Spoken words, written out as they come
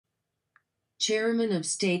Chairman of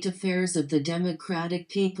State Affairs of the Democratic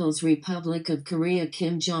People's Republic of Korea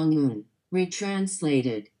Kim Jong-un.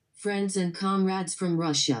 Retranslated. Friends and comrades from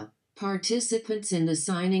Russia. Participants in the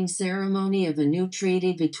signing ceremony of a new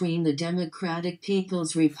treaty between the Democratic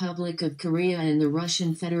People's Republic of Korea and the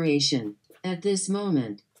Russian Federation. At this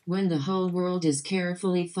moment, when the whole world is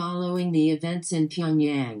carefully following the events in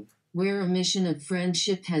Pyongyang, where a mission of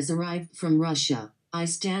friendship has arrived from Russia, I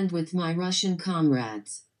stand with my Russian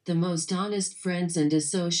comrades, the most honest friends and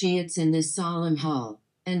associates in this solemn hall,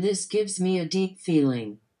 and this gives me a deep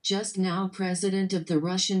feeling. Just now President of the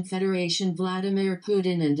Russian Federation Vladimir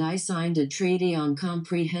Putin and I signed a treaty on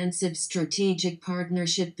comprehensive strategic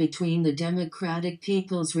partnership between the Democratic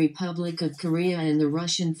People's Republic of Korea and the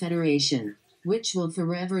Russian Federation, which will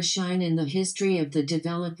forever shine in the history of the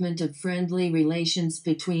development of friendly relations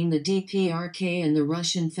between the DPRK and the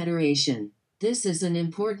Russian Federation. This is an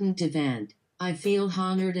important event. I feel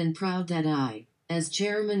honored and proud that I, as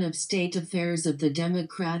Chairman of State Affairs of the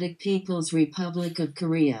Democratic People's Republic of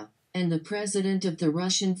Korea, and the President of the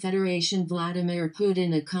Russian Federation Vladimir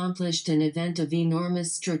Putin accomplished an event of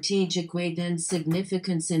enormous strategic weight and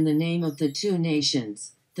significance in the name of the two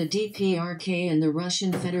nations, the DPRK and the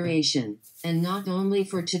Russian Federation, and not only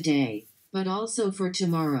for today, but also for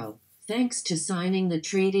tomorrow. Thanks to signing the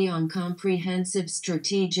Treaty on Comprehensive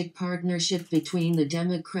Strategic Partnership between the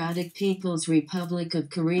Democratic People's Republic of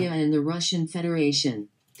Korea and the Russian Federation,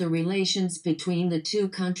 the relations between the two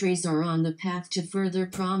countries are on the path to further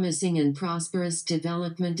promising and prosperous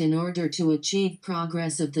development in order to achieve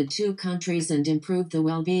progress of the two countries and improve the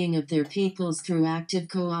well-being of their peoples through active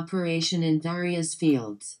cooperation in various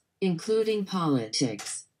fields, including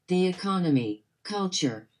politics, the economy,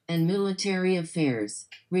 culture, and military affairs.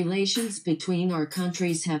 Relations between our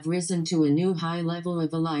countries have risen to a new high level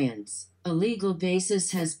of alliance. A legal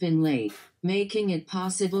basis has been laid, making it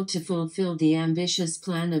possible to fulfill the ambitious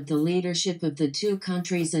plan of the leadership of the two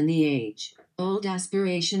countries and the age-old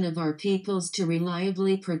aspiration of our peoples to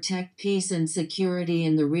reliably protect peace and security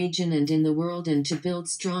in the region and in the world and to build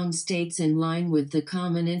strong states in line with the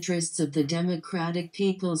common interests of the Democratic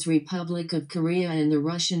People's Republic of Korea and the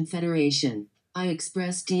Russian Federation. I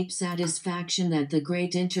express deep satisfaction that the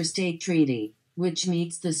Great Interstate Treaty, which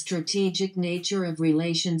meets the strategic nature of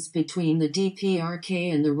relations between the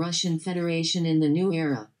DPRK and the Russian Federation in the new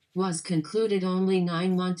era, was concluded only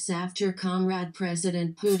 9 months after Comrade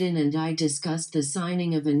President Putin and I discussed the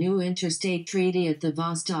signing of a new interstate treaty at the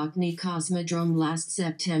Vostochny Cosmodrome last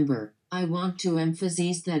September. I want to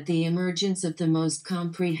emphasize that the emergence of the most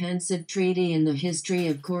comprehensive treaty in the history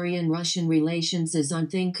of Korean-Russian relations is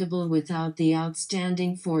unthinkable without the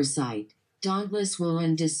outstanding foresight, dauntless will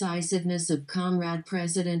and decisiveness of Comrade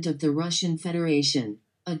President of the Russian Federation,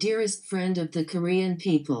 a dearest friend of the Korean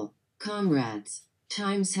people. Comrades,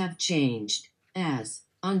 times have changed, as,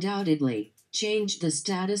 undoubtedly, changed the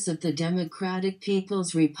status of the Democratic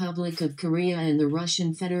People's Republic of Korea and the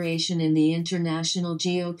Russian Federation in the international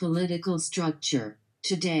geopolitical structure.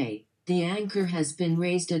 Today, the anchor has been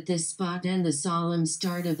raised at this spot and the solemn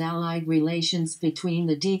start of allied relations between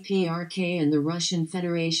the DPRK and the Russian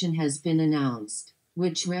Federation has been announced,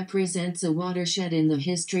 which represents a watershed in the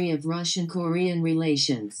history of Russian-Korean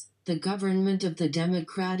relations. The government of the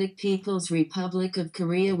Democratic People's Republic of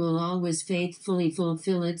Korea will always faithfully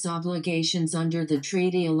fulfill its obligations under the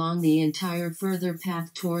treaty along the entire further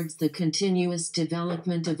path towards the continuous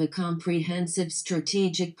development of a comprehensive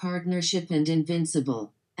strategic partnership and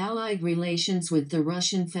invincible allied relations with the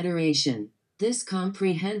Russian Federation. This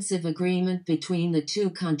comprehensive agreement between the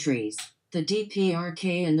two countries, the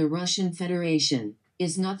DPRK and the Russian Federation,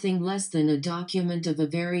 is nothing less than a document of a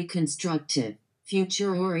very constructive,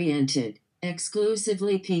 future-oriented,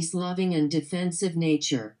 exclusively peace-loving and defensive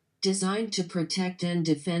nature, designed to protect and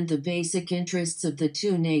defend the basic interests of the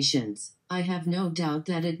two nations. I have no doubt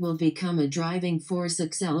that it will become a driving force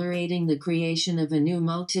accelerating the creation of a new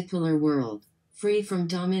multipolar world, free from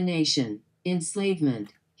domination,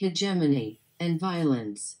 enslavement, hegemony, and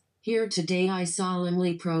violence. Here today I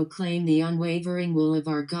solemnly proclaim the unwavering will of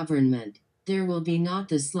our government. There will be not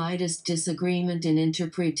the slightest disagreement in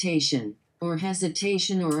interpretation, or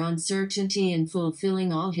hesitation or uncertainty in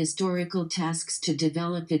fulfilling all historical tasks to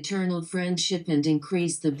develop eternal friendship and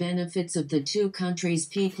increase the benefits of the two countries'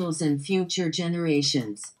 peoples and future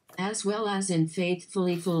generations, as well as in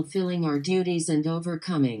faithfully fulfilling our duties and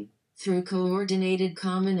overcoming, through coordinated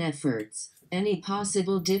common efforts, any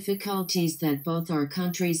possible difficulties that both our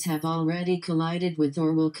countries have already collided with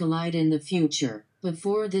or will collide in the future.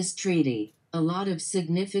 Before this treaty, a lot of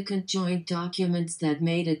significant joint documents that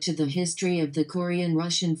made it to the history of the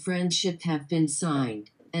Korean-Russian friendship have been signed,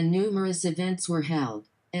 and numerous events were held.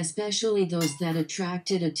 especially those that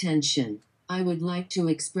attracted attention. I would like to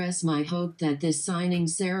express my hope that this signing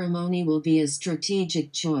ceremony will be a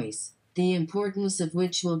strategic choice, the importance of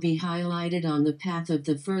which will be highlighted on the path of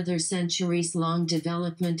the further centuries-long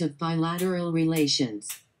development of bilateral relations,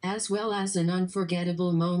 as well as an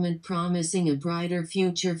unforgettable moment promising a brighter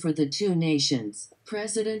future for the two nations.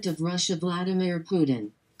 President of Russia Vladimir Putin,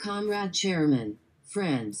 Comrade Chairman,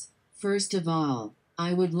 friends, first of all,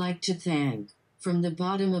 I would like to thank, from the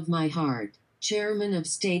bottom of my heart, Chairman of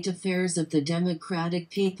State Affairs of the Democratic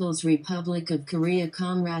People's Republic of Korea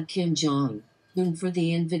Comrade Kim Jong-un for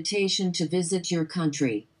the invitation to visit your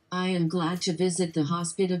country. I am glad to visit the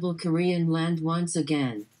hospitable Korean land once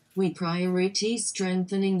again. We prioritize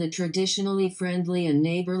strengthening the traditionally friendly and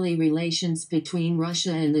neighborly relations between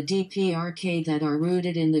Russia and the DPRK that are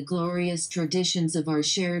rooted in the glorious traditions of our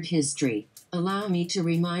shared history. Allow me to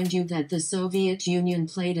remind you that the Soviet Union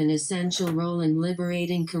played an essential role in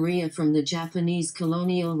liberating Korea from the Japanese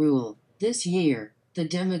colonial rule. This year, the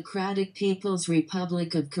Democratic People's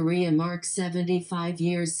Republic of Korea marks 75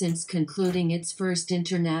 years since concluding its first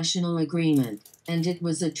international agreement, and it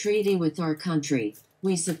was a treaty with our country.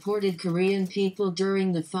 We supported Korean people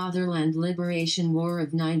during the Fatherland Liberation War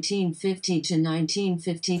of 1950 to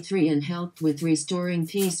 1953 and helped with restoring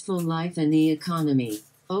peaceful life and the economy.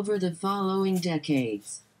 Over the following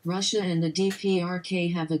decades, Russia and the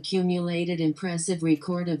DPRK have accumulated impressive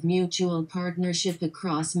record of mutual partnership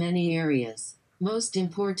across many areas. Most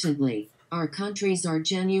importantly, our countries are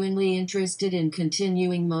genuinely interested in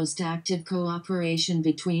continuing most active cooperation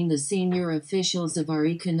between the senior officials of our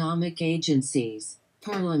economic agencies,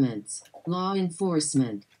 parliaments, law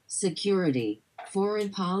enforcement, security, foreign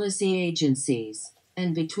policy agencies,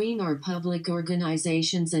 and between our public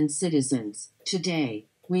organizations and citizens. Today,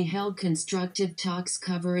 we held constructive talks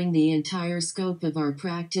covering the entire scope of our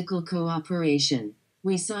practical cooperation.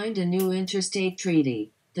 We signed a new interstate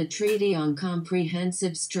treaty, the Treaty on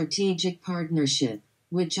Comprehensive Strategic Partnership,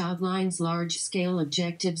 which outlines large-scale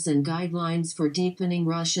objectives and guidelines for deepening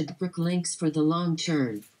Russia-DPRK links for the long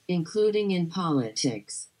term, including in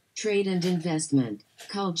politics, trade and investment,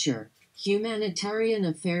 culture, humanitarian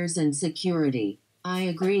affairs and security. I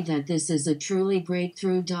agree that this is a truly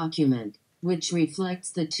breakthrough document, which reflects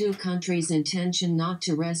the two countries' intention not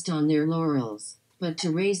to rest on their laurels, but to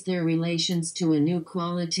raise their relations to a new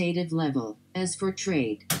qualitative level. As for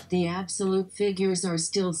trade, the absolute figures are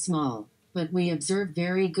still small, but we observe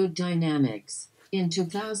very good dynamics. In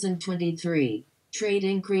 2023, trade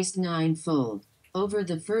increased ninefold. Over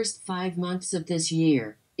the first 5 months of this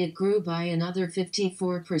year, it grew by another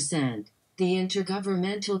 54%. The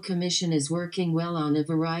Intergovernmental Commission is working well on a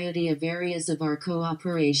variety of areas of our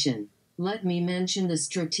cooperation. Let me mention the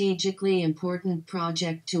strategically important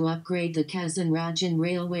project to upgrade the Kazan-Rajan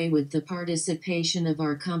Railway with the participation of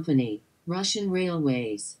our company, Russian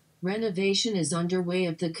Railways. Renovation is underway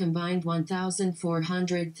of the combined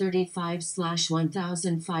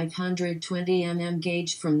 1,435/1,520 mm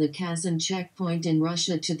gauge from the Kazan checkpoint in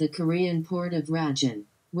Russia to the Korean port of Rajan,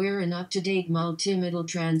 where an up-to-date multimodal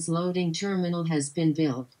transloading terminal has been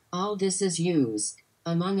built. All this is used,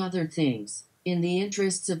 among other things, in the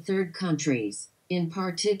interests of third countries. In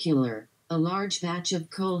particular, a large batch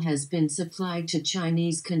of coal has been supplied to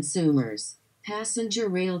Chinese consumers. Passenger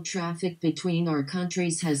rail traffic between our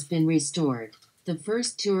countries has been restored. The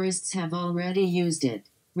first tourists have already used it.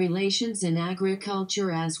 Relations in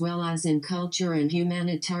agriculture as well as in culture and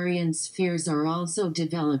humanitarian spheres are also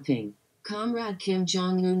developing. Comrade Kim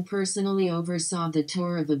Jong-un personally oversaw the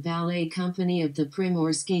tour of a ballet company of the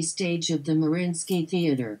Primorsky stage of the Mariinsky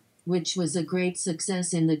Theater, which was a great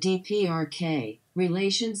success in the DPRK.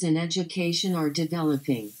 Relations in education are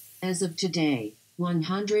developing. As of today,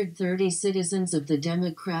 130 citizens of the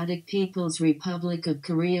Democratic People's Republic of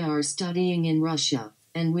Korea are studying in Russia,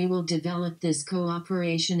 and we will develop this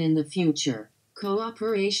cooperation in the future.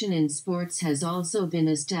 Cooperation in sports has also been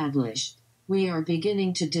established. We are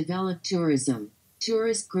beginning to develop tourism.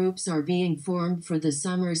 Tourist groups are being formed for the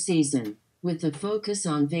summer season, with a focus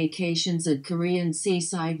on vacations at Korean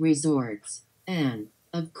seaside resorts. And,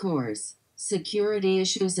 of course, security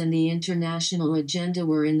issues and the international agenda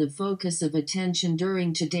were in the focus of attention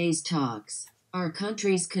during today's talks. Our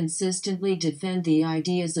countries consistently defend the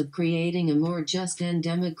ideas of creating a more just and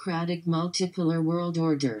democratic multipolar world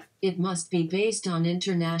order. It must be based on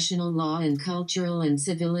international law and cultural and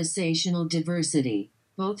civilizational diversity.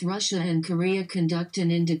 Both Russia and Korea conduct an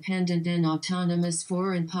independent and autonomous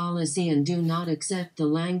foreign policy and do not accept the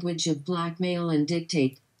language of blackmail and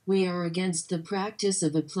dictate. We are against the practice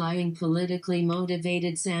of applying politically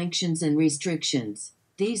motivated sanctions and restrictions.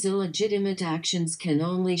 These illegitimate actions can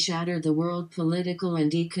only shatter the world political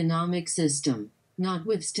and economic system.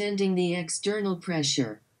 Notwithstanding the external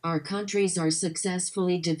pressure, our countries are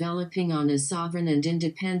successfully developing on a sovereign and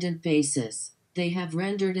independent basis. They have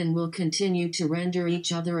rendered and will continue to render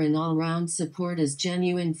each other an all-round support as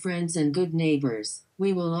genuine friends and good neighbors.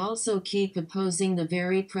 We will also keep opposing the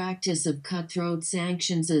very practice of cutthroat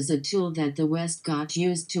sanctions as a tool that the West got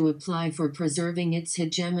used to apply for preserving its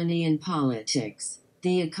hegemony in politics,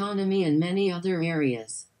 the economy and many other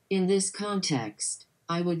areas. In this context,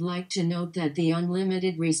 I would like to note that the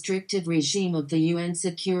unlimited restrictive regime of the UN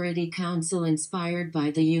Security Council inspired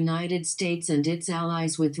by the United States and its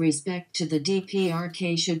allies with respect to the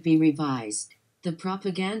DPRK should be revised. The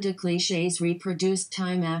propaganda clichés reproduced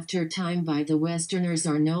time after time by the Westerners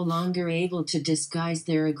are no longer able to disguise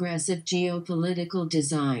their aggressive geopolitical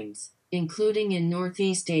designs, including in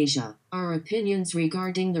Northeast Asia. Our opinions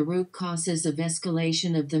regarding the root causes of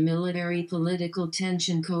escalation of the military-political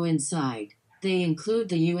tension coincide. They include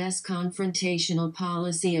the U.S. confrontational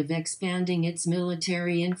policy of expanding its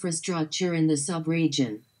military infrastructure in the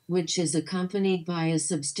sub-region, which is accompanied by a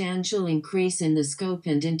substantial increase in the scope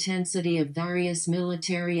and intensity of various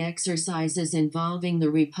military exercises involving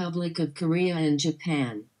the Republic of Korea and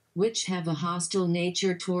Japan, which have a hostile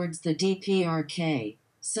nature towards the DPRK.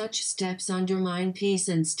 Such steps undermine peace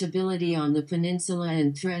and stability on the peninsula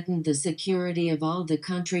and threaten the security of all the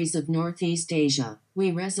countries of Northeast Asia.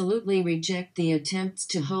 We resolutely reject the attempts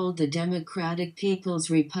to hold the Democratic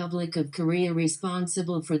People's Republic of Korea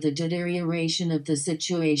responsible for the deterioration of the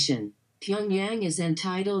situation. Pyongyang is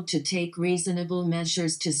entitled to take reasonable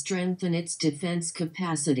measures to strengthen its defense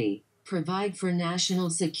capacity, provide for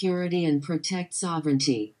national security and protect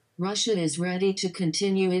sovereignty. Russia is ready to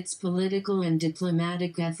continue its political and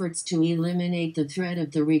diplomatic efforts to eliminate the threat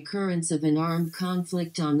of the recurrence of an armed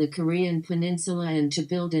conflict on the Korean peninsula and to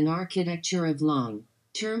build an architecture of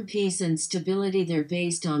long-term peace and stability there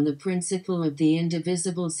based on the principle of the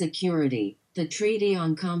indivisible security. The Treaty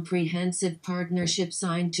on Comprehensive Partnership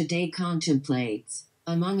signed today contemplates,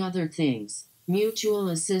 among other things, mutual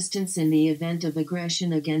assistance in the event of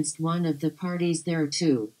aggression against one of the parties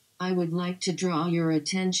thereto. I would like to draw your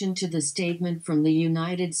attention to the statement from the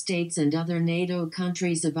United States and other NATO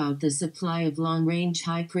countries about the supply of long-range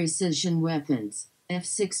high-precision weapons,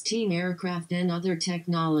 F-16 aircraft and other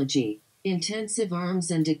technology, intensive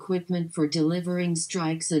arms and equipment for delivering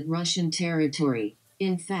strikes at Russian territory.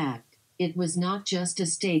 In fact, it was not just a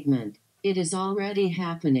statement. It is already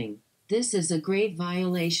happening. This is a great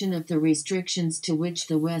violation of the restrictions to which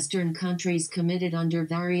the Western countries committed under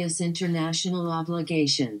various international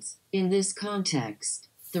obligations. In this context,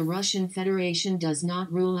 the Russian Federation does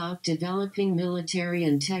not rule out developing military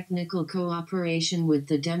and technical cooperation with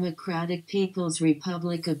the Democratic People's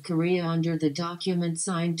Republic of Korea under the document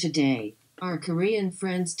signed today. Our Korean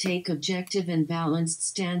friends take objective and balanced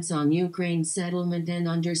stance on Ukraine's settlement and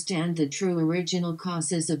understand the true original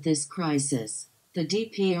causes of this crisis. The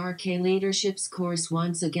DPRK leadership's course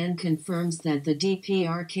once again confirms that the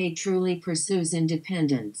DPRK truly pursues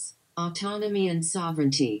independence, autonomy and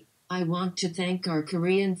sovereignty. I want to thank our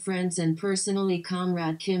Korean friends and personally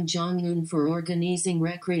Comrade Kim Jong-un for organizing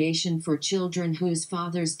recreation for children whose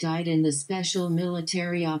fathers died in the special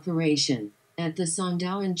military operation at the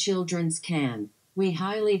Songdown Children's Camp. We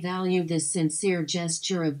highly value this sincere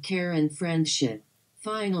gesture of care and friendship.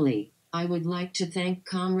 Finally, I would like to thank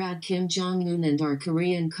Comrade Kim Jong-un and our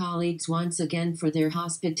Korean colleagues once again for their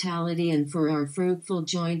hospitality and for our fruitful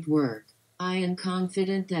joint work. I am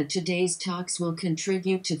confident that today's talks will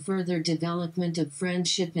contribute to further development of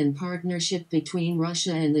friendship and partnership between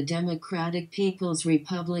Russia and the Democratic People's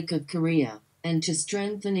Republic of Korea, and to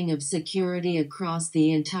strengthening of security across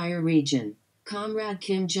the entire region. Comrade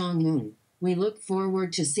Kim Jong-un, we look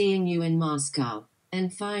forward to seeing you in Moscow.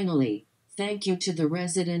 And finally, thank you to the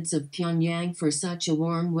residents of Pyongyang for such a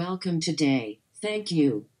warm welcome today. Thank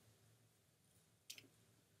you.